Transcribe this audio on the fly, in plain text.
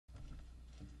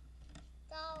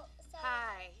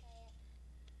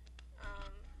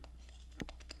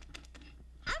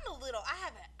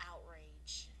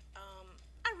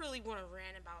really want to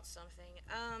rant about something.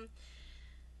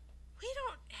 We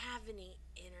don't have any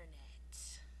internet.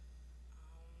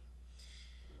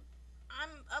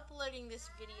 I'm uploading this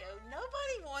video.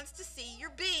 Nobody wants to see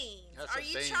your beans. That's Are a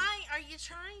you bean. trying? Are you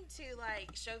trying to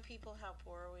like show people how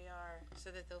poor we are so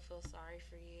that they'll feel sorry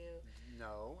for you?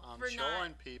 No, I'm For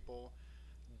showing not. people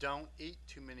don't eat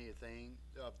too many of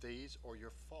these or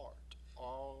you'll fart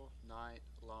all night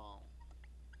long.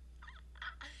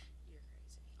 You're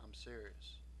crazy. I'm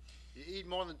serious. You eat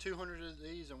more than 200 of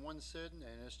these in one sitting,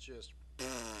 and it's just.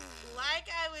 Like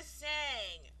I was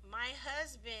saying, my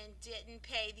husband didn't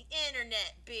pay the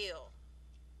internet bill.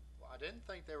 Well, I didn't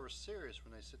think they were serious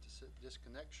when they said this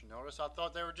disconnection notice. I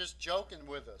thought they were just joking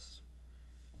with us.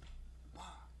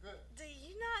 Good. Do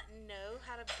you not know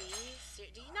how to be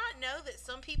serious? Do you not know that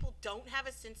some people don't have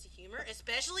a sense of humor,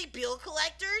 especially bill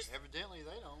collectors? Evidently,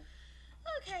 they don't.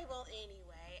 Okay, well,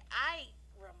 anyway, I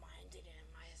reminded him.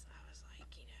 I was like,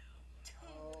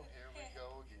 Oh, here we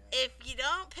go again. if you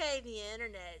don't pay the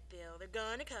internet bill, they're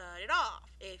going to cut it off.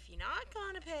 If you're not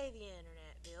going to pay the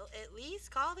internet bill, at least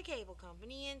call the cable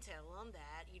company and tell them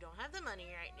that you don't have the money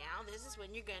right now. This is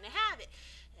when you're going to have it.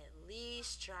 At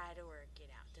least try to work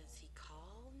it out. Does he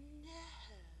call? No.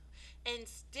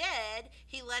 Instead,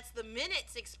 he lets the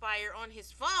minutes expire on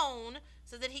his phone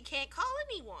so that he can't call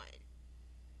anyone.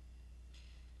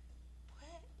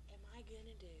 What am I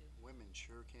going to do? Women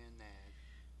sure can nag.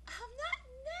 I'm not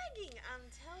nagging. I'm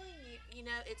telling you,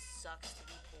 it sucks to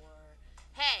be poor.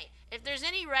 Hey, if there's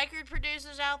any record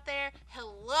producers out there,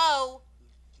 hello.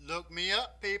 Look me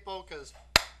up, people, because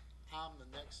I'm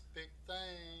the next big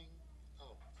thing.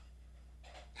 Oh.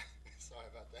 Sorry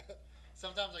about that.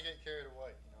 Sometimes I get carried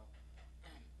away,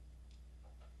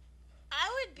 I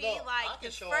would be Look, I like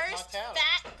can the show off my first talent.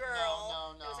 fat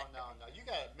girl. No. You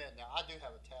gotta admit now, I do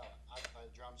have a talent. I can play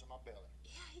the drums on my belly.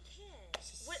 Yeah, he can.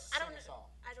 Sing I don't a know.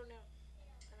 song. I don't know.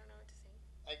 I don't know what to sing.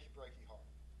 Achy breaky heart.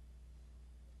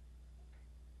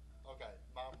 Okay,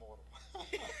 my mortal.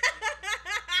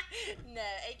 No,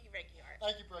 achy breaky heart.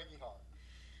 Achy breaky heart.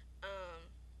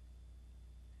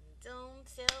 Don't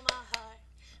tell my heart,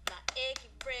 my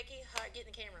achy breaky heart. Get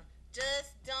in the camera.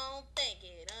 Just don't think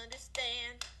it,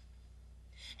 understand.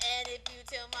 And if you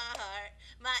tell my heart,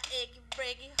 my achy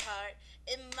breaky heart,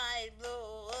 it might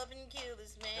blow up and kill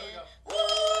this man. Here we go. Woo!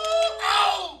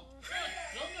 Ow!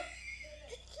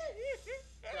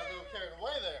 Got a little carried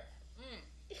away there.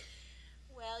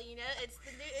 Well, it's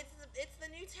the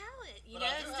new talent. But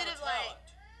I do have a talent.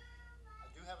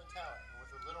 I do have a talent, and with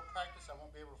a little practice, I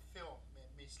won't be able to feel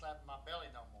me slapping my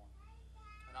belly no more.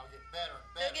 And I'll get better and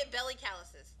better. They'll get belly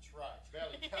calluses. That's right,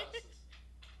 belly calluses.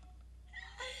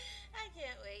 I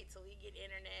can't wait till we get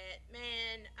internet.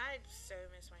 Man, I so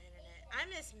miss my internet. I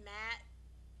miss Matt,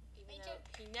 even though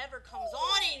he never comes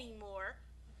on anymore.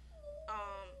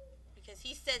 Because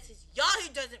he says his Yahoo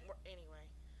doesn't work anyway.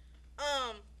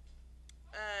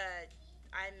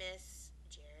 I miss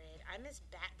Jared. I miss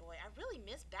Bat Boy. I really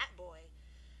miss Bat Boy.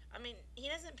 I mean,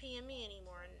 he doesn't PM me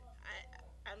anymore, and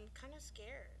I'm kind of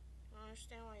scared. I don't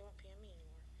understand why he won't PM me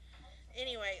anymore.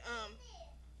 Anyway,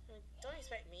 don't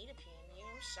expect me to PM you.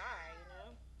 I'm shy,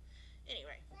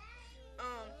 Anyway,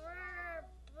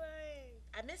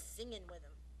 I miss singing with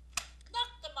him. Not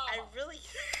the mama. I really.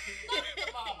 Not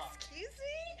the mama. Excuse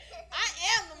me? I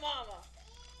am the mama.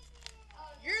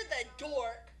 You're the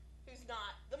dork who's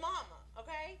not the mama,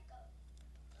 okay?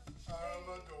 I'm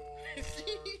a dork.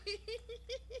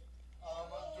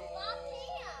 I'm a dork.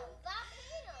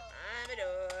 I'm a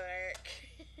dork.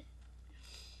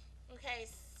 Okay,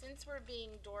 since we're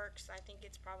being dorks, I think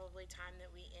it's probably time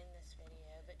that we end this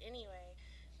video. But anyway,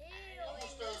 I really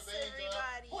miss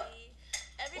everybody.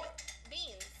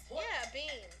 Beans. Yeah,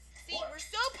 beans. See, we're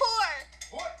so poor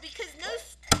because no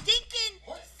stinking,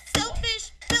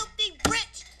 selfish, filthy,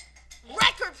 rich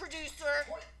record producer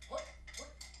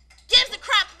gives a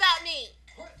crap about me.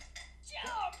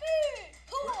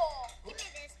 Cool. Give me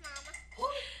this, Mama.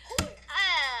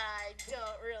 I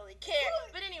don't really care.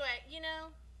 But anyway,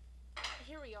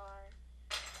 here we are.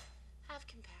 Have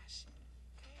compassion.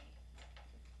 Okay?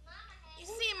 You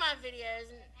see my videos,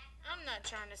 and I'm not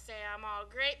trying to say I'm all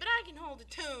great, but I can hold a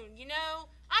tune,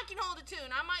 I can hold a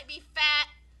tune. I might be fat,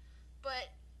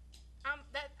 but I'm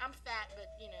fat, but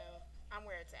I'm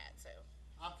where it's at, so.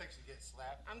 I'm fixing to get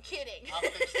slapped. I'm kidding. I'm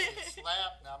fixing to get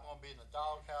slapped. Now I'm going to be in the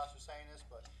doghouse for saying this,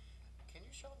 but can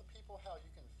you show the people how you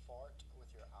can fart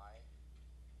with your eye?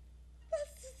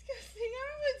 That's disgusting. I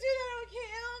don't want to do that on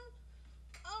cam.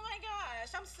 Oh my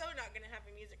gosh, I'm so not gonna have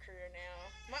a music career now.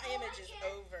 My image is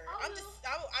over. I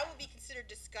will be considered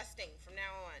disgusting from now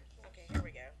on. Okay, here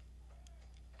we go.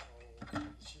 Oh,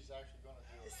 she's actually gonna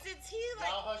do it. Since he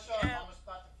Now hush up, Mama's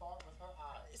about to fart.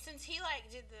 since he like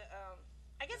did the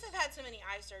I guess I've had so many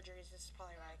eye surgeries. This is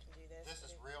probably why I can do this. This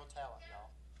is real talent, y'all.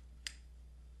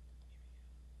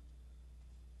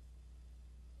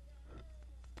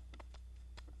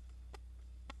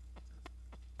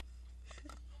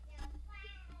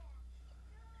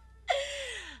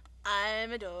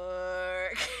 I'm a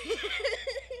dork.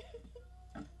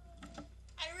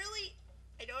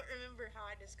 I don't remember how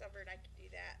I discovered I could do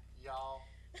that. Y'all,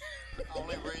 the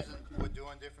only reason we're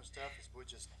doing different stuff is we're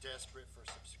just desperate for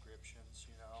subscriptions,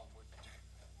 you know.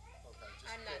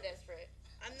 I'm not desperate.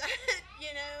 I'm not,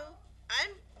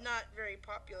 I'm not very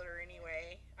popular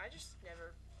anyway. I just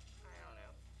never, I don't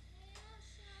know.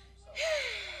 It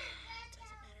doesn't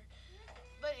matter.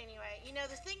 But anyway,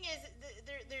 the thing is,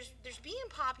 there's being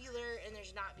popular and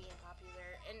there's not being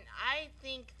popular. And I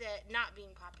think that not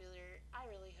being popular, I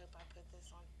really hope I put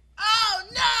this on. Oh,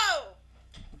 no!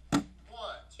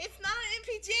 What? It's not an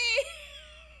MPG.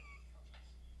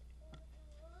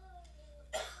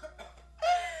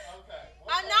 Okay.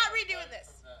 I'm not redoing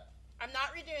this. I'm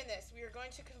not redoing this. We are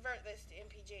going to convert this to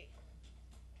MPG.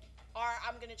 Or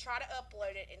I'm going to try to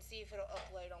upload it and see if it'll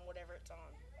upload on whatever it's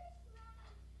on.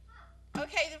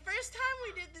 Okay, the first time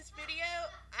we did this video,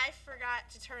 I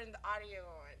forgot to turn the audio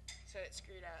on, so it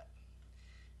screwed up.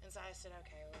 And so I said,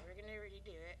 okay, well, we're going to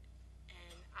redo it.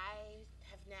 And I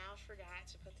have now forgot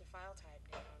to put the file type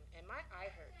down, and my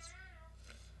eye hurts.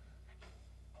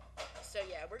 So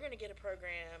yeah, we're going to get a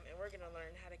program, and we're going to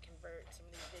learn how to convert some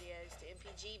of these videos to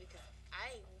MPG, because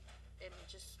I'm a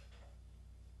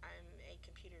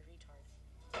computer retard.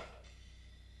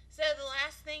 So the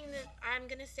last thing that I'm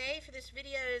going to say for this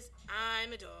video is,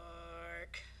 I'm a dog.